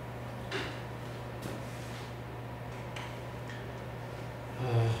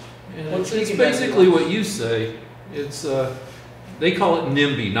it's basically what you say. It's they call it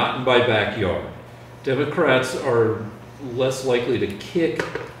NIMBY, not in my backyard. Democrats are less likely to kick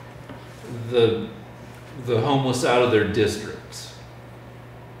the homeless out of their districts.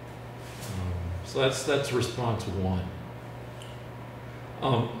 So that's response one.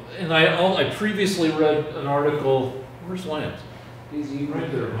 And I previously read an article. Where's Lance? Right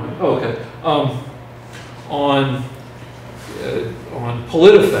there. Oh, okay. On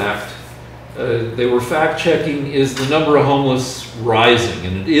PolitiFact, they were fact-checking, is the number of homeless rising?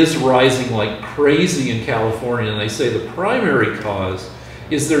 And it is rising like crazy in California. And they say the primary cause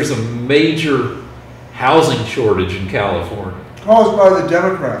is there's a major housing shortage in California. Caused by the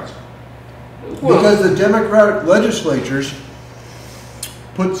Democrats. Well, because the Democratic legislatures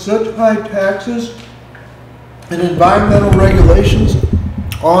put such high taxes and environmental regulations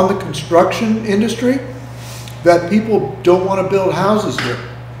on the construction industry that people don't want to build houses here.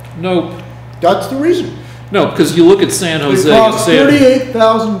 No. That's the reason. No, because you look at San Jose. It costs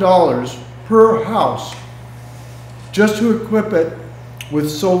 $38,000 per house just to equip it with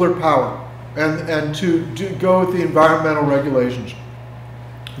solar power and to go with the environmental regulations.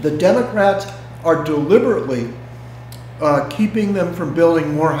 The Democrats are deliberately keeping them from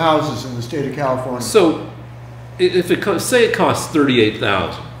building more houses in the state of California. So, if it say it costs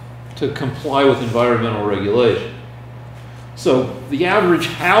 $38,000 to comply with environmental regulation, so the average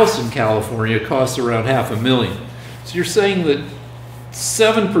house in California costs around $500,000. So you're saying that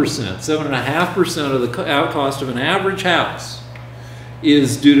 7%, 7.5% of the cost of an average house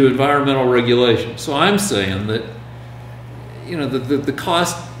is due to environmental regulation. So I'm saying that, you know, the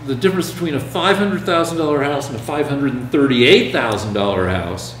cost, the difference between a $500,000 house and a $538,000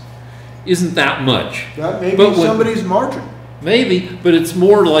 house isn't that much. That may be somebody's margin. Maybe, but it's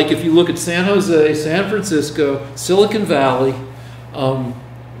more like if you look at San Jose, San Francisco, Silicon Valley,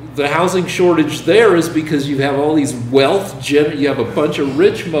 the housing shortage there is because you have all these you have a bunch of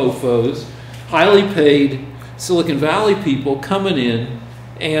rich mofos, highly paid Silicon Valley people coming in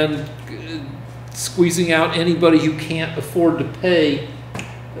and squeezing out anybody who can't afford to pay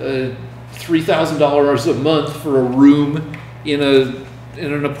 $3,000 a month for a room in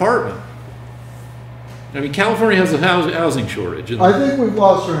an apartment. I mean, California has a housing shortage. I think we've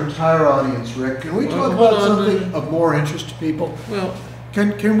lost our entire audience, Rick. Can we talk hold about on. something of more interest to people? Well,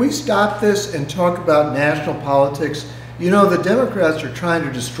 Can we stop this and talk about national politics? You know, the Democrats are trying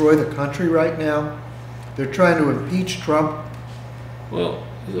to destroy the country right now. They're trying to impeach Trump. well,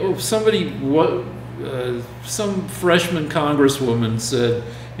 some freshman congresswoman said,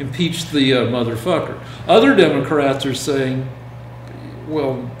 impeach the motherfucker. Other Democrats are saying,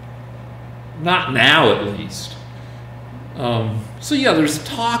 well, not now at least. So yeah, there's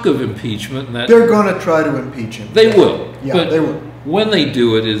talk of impeachment, and that They're going to try to impeach him. they will. Yeah, but they will. when they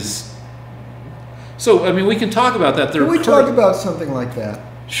do it is. So I mean, we can talk about that. Can we talk about something like that?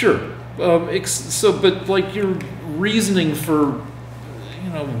 Sure. But like your reasoning for,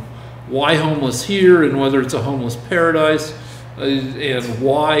 why homeless here and whether it's a homeless paradise, and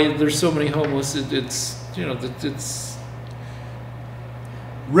why there's so many homeless, it's.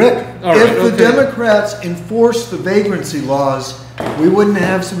 Rick, All if right, the okay. Democrats enforced the vagrancy laws, we wouldn't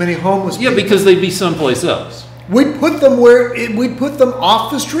have so many homeless Yeah, people. because they'd be someplace else. We'd put them we'd put them off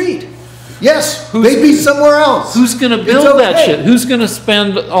the street. Yes, they'd be somewhere else. Who's going to It's build that okay. shit? Who's going to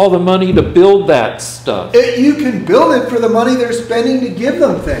spend all the money to build that stuff? You can build it for the money they're spending to give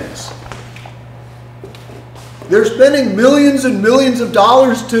them things. They're spending millions and millions of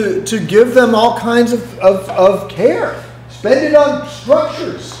dollars to give them all kinds of care. Spend it on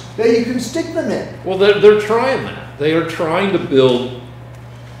structures that you can stick them in. Well, they're trying that. They are trying to build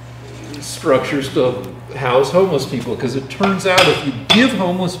structures to house homeless people, because it turns out if you give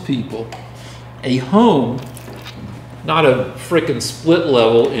homeless people a home, not a frickin' split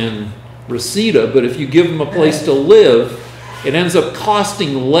level in Reseda, but if you give them a place to live, it ends up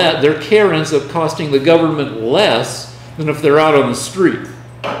costing their care ends up costing the government less than if they're out on the street.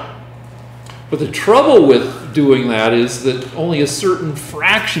 But the trouble with doing that is that only a certain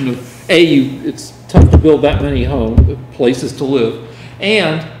fraction of it's tough to build that many places to live,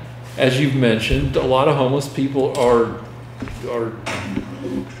 and as you've mentioned, a lot of homeless people are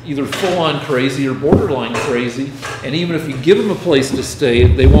either full-on crazy or borderline crazy, and even if you give them a place to stay,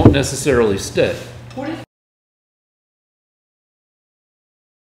 they won't necessarily stay.